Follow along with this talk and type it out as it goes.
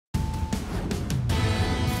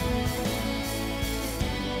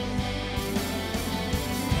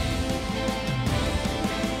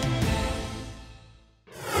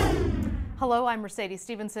Hello, I'm Mercedes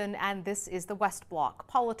Stephenson, and this is the West Block,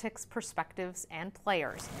 politics, perspectives, and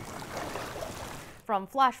players. From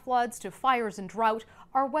flash floods to fires and drought,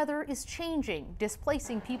 our weather is changing,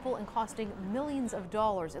 displacing people and costing millions of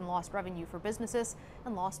dollars in lost revenue for businesses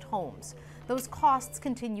and lost homes. Those costs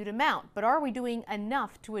continue to mount, but are we doing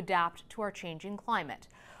enough to adapt to our changing climate?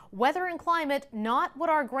 Weather and climate, not what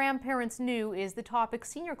our grandparents knew, is the topic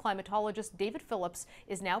senior climatologist David Phillips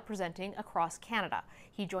is now presenting across Canada.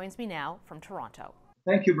 He joins me now from Toronto.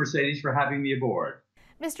 Thank you, Mercedes, for having me aboard.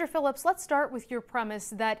 Mr. Phillips, let's start with your premise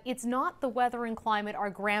that it's not the weather and climate our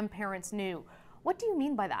grandparents knew. What do you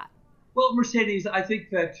mean by that? Well, Mercedes, I think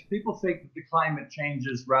that people think that the climate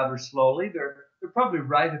changes rather slowly. They're probably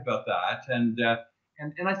right about that. And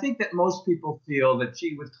I think that most people feel that,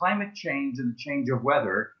 gee, with climate change and the change of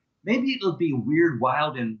weather, maybe it'll be weird,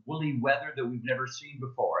 wild, and woolly weather that we've never seen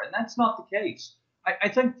before. And that's not the case. I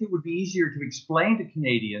think it would be easier to explain to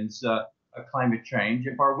Canadians climate change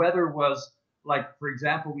if our weather was like, for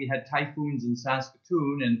example, we had typhoons in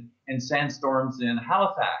Saskatoon and sandstorms in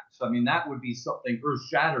Halifax. I mean, that would be something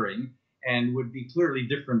earth-shattering and would be clearly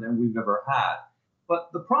different than we've ever had. But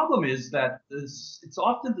the problem is that it's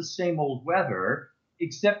often the same old weather,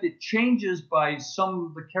 except it changes by some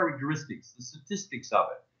of the characteristics, the statistics of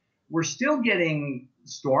it. We're still getting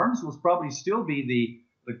storms. We'll probably still be the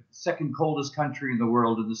second coldest country in the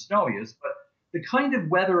world and the snowiest, but the kind of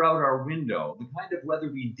weather out our window, the kind of weather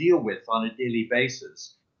we deal with on a daily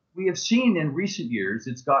basis, we have seen in recent years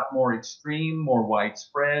it's got more extreme, more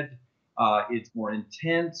widespread, it's more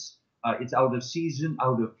intense, it's out of season,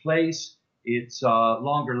 out of place, it's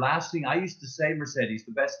longer lasting. I used to say, Mercedes,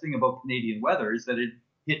 the best thing about Canadian weather is that it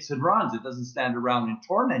hits and runs. It doesn't stand around and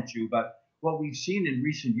torment you, but what we've seen in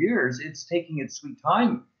recent years, it's taking its sweet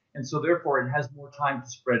time. And so therefore, it has more time to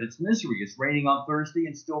spread its misery. It's raining on Thursday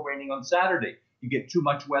and still raining on Saturday. You get too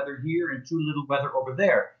much weather here and too little weather over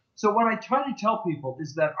there. So what I try to tell people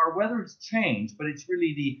is that our weather has changed, but it's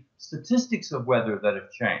really the statistics of weather that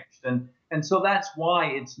have changed. And so that's why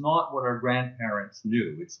it's not what our grandparents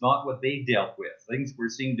knew. It's not what they dealt with. Things were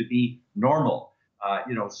seen to be normal.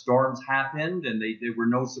 Storms happened and there were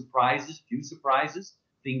no surprises, few surprises.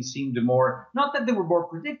 Things seemed to not that they were more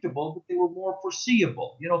predictable, but they were more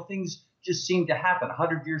foreseeable. Things just seemed to happen.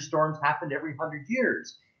 100-year storms happened every 100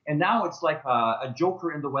 years. And now it's like a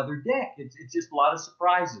joker in the weather deck. It's just a lot of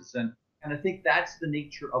surprises. And I think that's the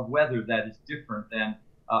nature of weather that is different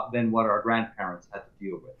than what our grandparents had to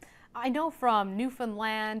deal with. I know from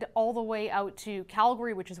Newfoundland all the way out to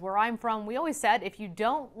Calgary, which is where I'm from, we always said if you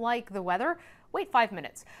don't like the weather, wait 5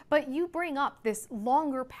 minutes. But you bring up this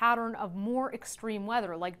longer pattern of more extreme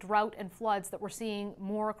weather, like drought and floods that we're seeing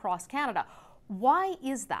more across Canada. Why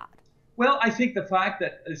is that? Well, I think the fact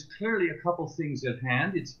that there's clearly a couple things at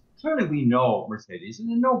hand. It's clearly we know, Mercedes, and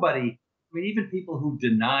even people who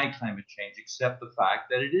deny climate change accept the fact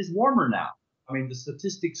that it is warmer now. I mean, the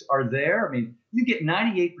statistics are there. I mean, you get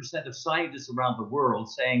 98% of scientists around the world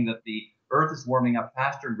saying that the Earth is warming up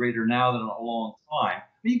faster and greater now than in a long time.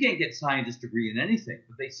 I mean, you can't get scientists to agree in anything,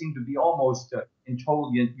 but they seem to be almost in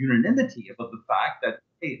total unanimity about the fact that,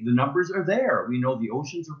 hey, the numbers are there. We know the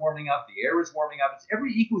oceans are warming up, the air is warming up.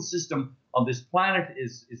 Every ecosystem on this planet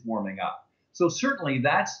is warming up. So certainly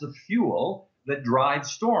that's the fuel that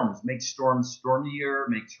drives storms, makes storms stormier,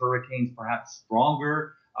 makes hurricanes perhaps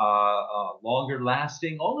stronger, longer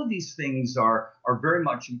lasting. All of these things are very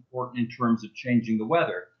much important in terms of changing the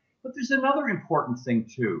weather. But there's another important thing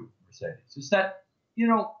too, Mercedes, is that,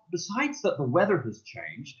 besides that the weather has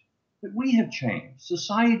changed, that we have changed,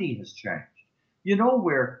 society has changed.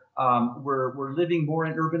 We're living more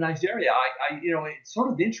in urbanized area. It's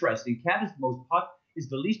sort of interesting. Canada is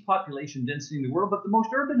the least population density in the world, but the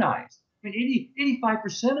most urbanized. I mean,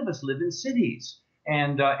 85% of us live in cities.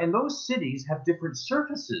 And those cities have different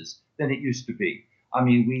surfaces than it used to be. I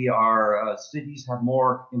mean, cities have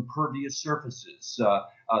more impervious surfaces,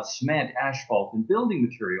 cement, asphalt, and building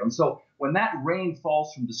material. And so when that rain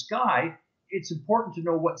falls from the sky, it's important to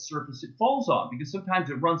know what surface it falls on, because sometimes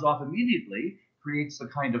it runs off immediately, creates the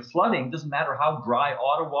kind of flooding. Doesn't matter how dry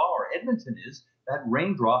Ottawa or Edmonton is, that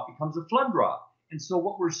raindrop becomes a flood drop. And so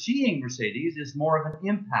what we're seeing, Mercedes, is more of an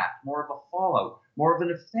impact, more of a fallout, more of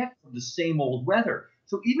an effect of the same old weather.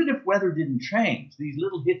 So even if weather didn't change, these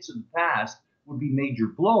little hits in the past would be major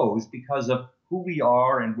blows because of who we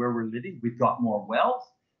are and where we're living. We've got more wealth.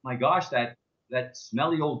 My gosh, that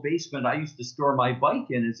smelly old basement I used to store my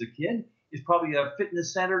bike in as a kid is probably a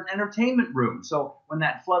fitness center and entertainment room. So when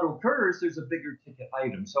that flood occurs, there's a bigger ticket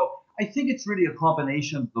item. So I think it's really a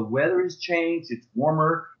combination. The weather has changed. It's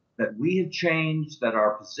warmer, that we have changed, that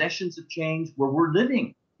our possessions have changed, where we're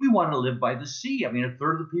living. We want to live by the sea. I mean, a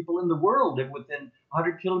third of the people in the world live within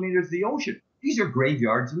 100 kilometers of the ocean. These are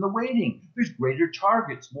graveyards in the waiting. There's greater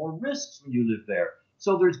targets, more risks when you live there.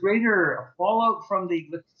 So there's greater fallout from the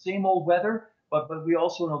same old weather, but we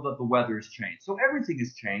also know that the weather has changed. So everything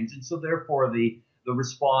has changed. And so therefore the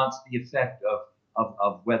response, the effect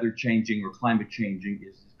of weather changing or climate changing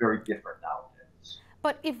is very different nowadays.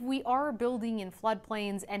 But if we are building in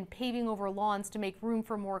floodplains and paving over lawns to make room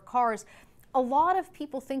for more cars, a lot of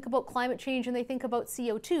people think about climate change and they think about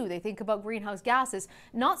CO2, they think about greenhouse gases,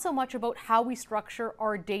 not so much about how we structure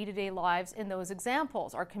our day-to-day lives in those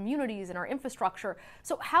examples, our communities and our infrastructure.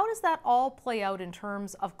 So how does that all play out in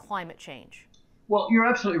terms of climate change? Well, you're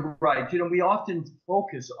absolutely right. We often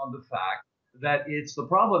focus on the fact that the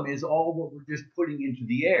problem is all what we're just putting into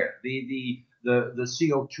the air, the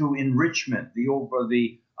CO2 enrichment,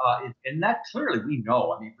 and that clearly we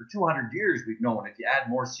know. I mean, for 200 years we've known if you add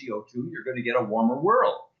more CO2, you're going to get a warmer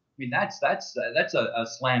world. I mean, that's a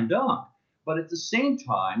slam dunk. But at the same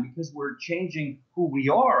time, because we're changing who we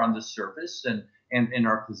are on the surface and in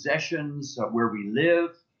our possessions, where we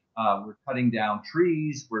live, we're cutting down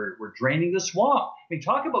trees. We're draining the swamp. I mean,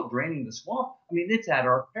 talk about draining the swamp. I mean, it's at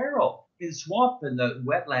our peril. I mean, the swamp and the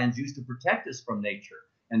wetlands used to protect us from nature,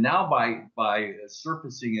 and now by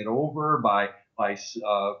surfacing it over, by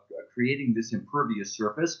creating this impervious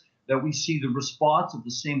surface, that we see the response of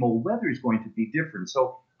the same old weather is going to be different.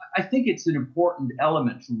 So I think it's an important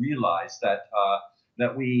element to realize that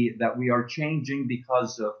we are changing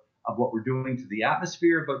because of what we're doing to the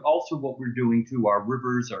atmosphere, but also what we're doing to our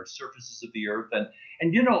rivers, our surfaces of the earth, the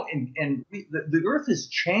earth has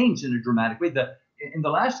changed in a dramatic way. In the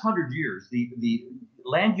last 100 years, the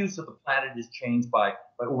land use of the planet has changed by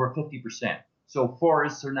over 50%. So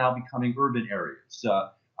forests are now becoming urban areas.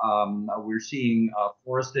 We're seeing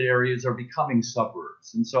forested areas are becoming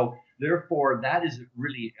suburbs, and so therefore that is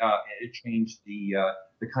really it changed the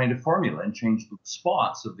kind of formula and changed the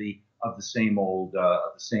response of the same old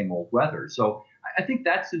weather. So I think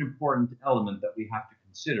that's an important element that we have to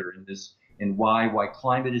consider in why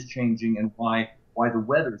climate is changing and why the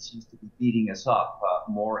weather seems to be beating us up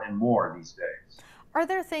more and more these days. Are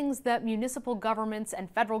there things that municipal governments and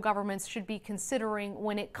federal governments should be considering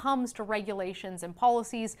when it comes to regulations and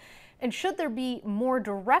policies? And should there be more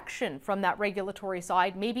direction from that regulatory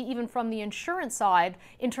side, maybe even from the insurance side,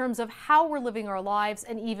 in terms of how we're living our lives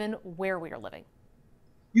and even where we are living?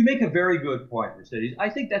 You make a very good point, Mercedes. I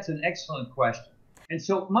think that's an excellent question. And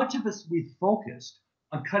so much of us, we've focused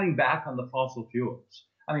on cutting back on the fossil fuels.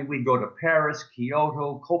 I mean, we go to Paris,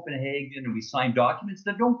 Kyoto, Copenhagen, and we sign documents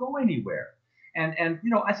that don't go anywhere. And I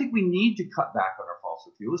think we need to cut back on our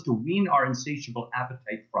fossil fuels to wean our insatiable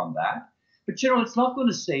appetite from that. But it's not going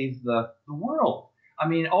to save the world. I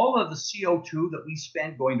mean, all of the CO2 that we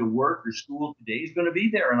spend going to work or school today is going to be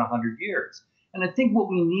there in 100 years. And I think what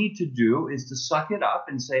we need to do is to suck it up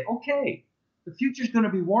and say, okay, the future is going to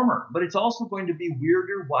be warmer, but it's also going to be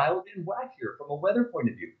weirder, wild, and wackier from a weather point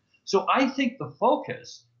of view. So I think the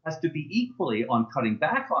focus has to be equally on cutting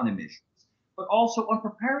back on emissions, but also on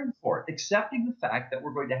preparing for it, accepting the fact that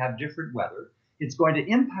we're going to have different weather. It's going to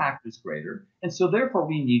impact us greater. And so therefore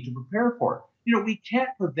we need to prepare for it. We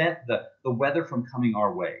can't prevent the weather from coming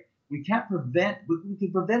our way. We can prevent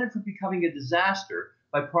it from becoming a disaster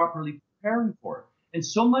by properly preparing for it. And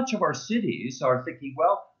so much of our cities are thinking,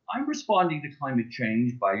 well, I'm responding to climate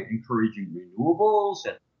change by encouraging renewables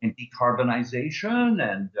and decarbonization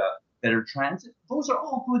and better transit. Those are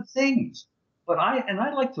all good things. But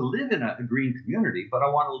I like to live in a green community, but I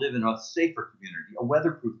want to live in a safer community, a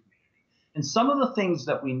weatherproof community. And some of the things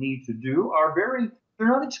that we need to do they're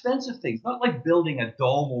not expensive things, not like building a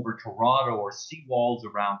dome over Toronto or seawalls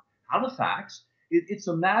around Halifax. It's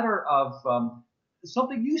a matter of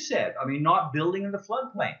something you said. I mean, not building in the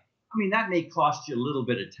floodplain. I mean, that may cost you a little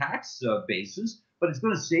bit of tax basis, but it's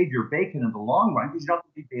going to save your bacon in the long run because you're not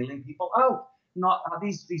going to be bailing people out. Not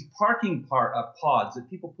these parking pods that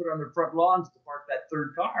people put on their front lawns to park that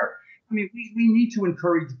third car. I mean, we need to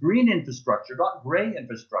encourage green infrastructure, not gray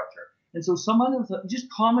infrastructure. And so some of the just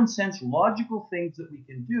common sense, logical things that we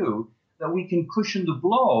can do that we can cushion the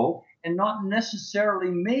blow and not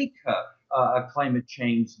necessarily make climate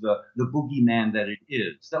change the boogeyman that it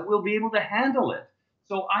is, that we'll be able to handle it.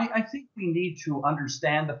 So I think we need to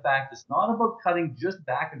understand the fact it's not about cutting just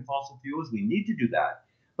back in fossil fuels. We need to do that.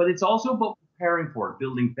 But it's also about preparing for it,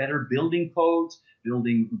 building better building codes,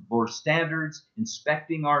 building more standards,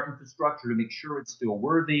 inspecting our infrastructure to make sure it's still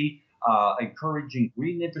worthy, encouraging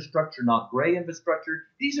green infrastructure, not gray infrastructure.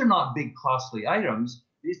 These are not big, costly items.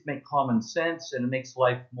 These make common sense, and it makes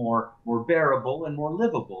life more bearable and more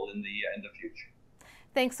livable in the future.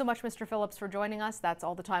 Thanks so much, Mr. Phillips, for joining us. That's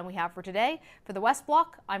all the time we have for today. For the West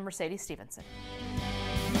Block, I'm Mercedes Stephenson.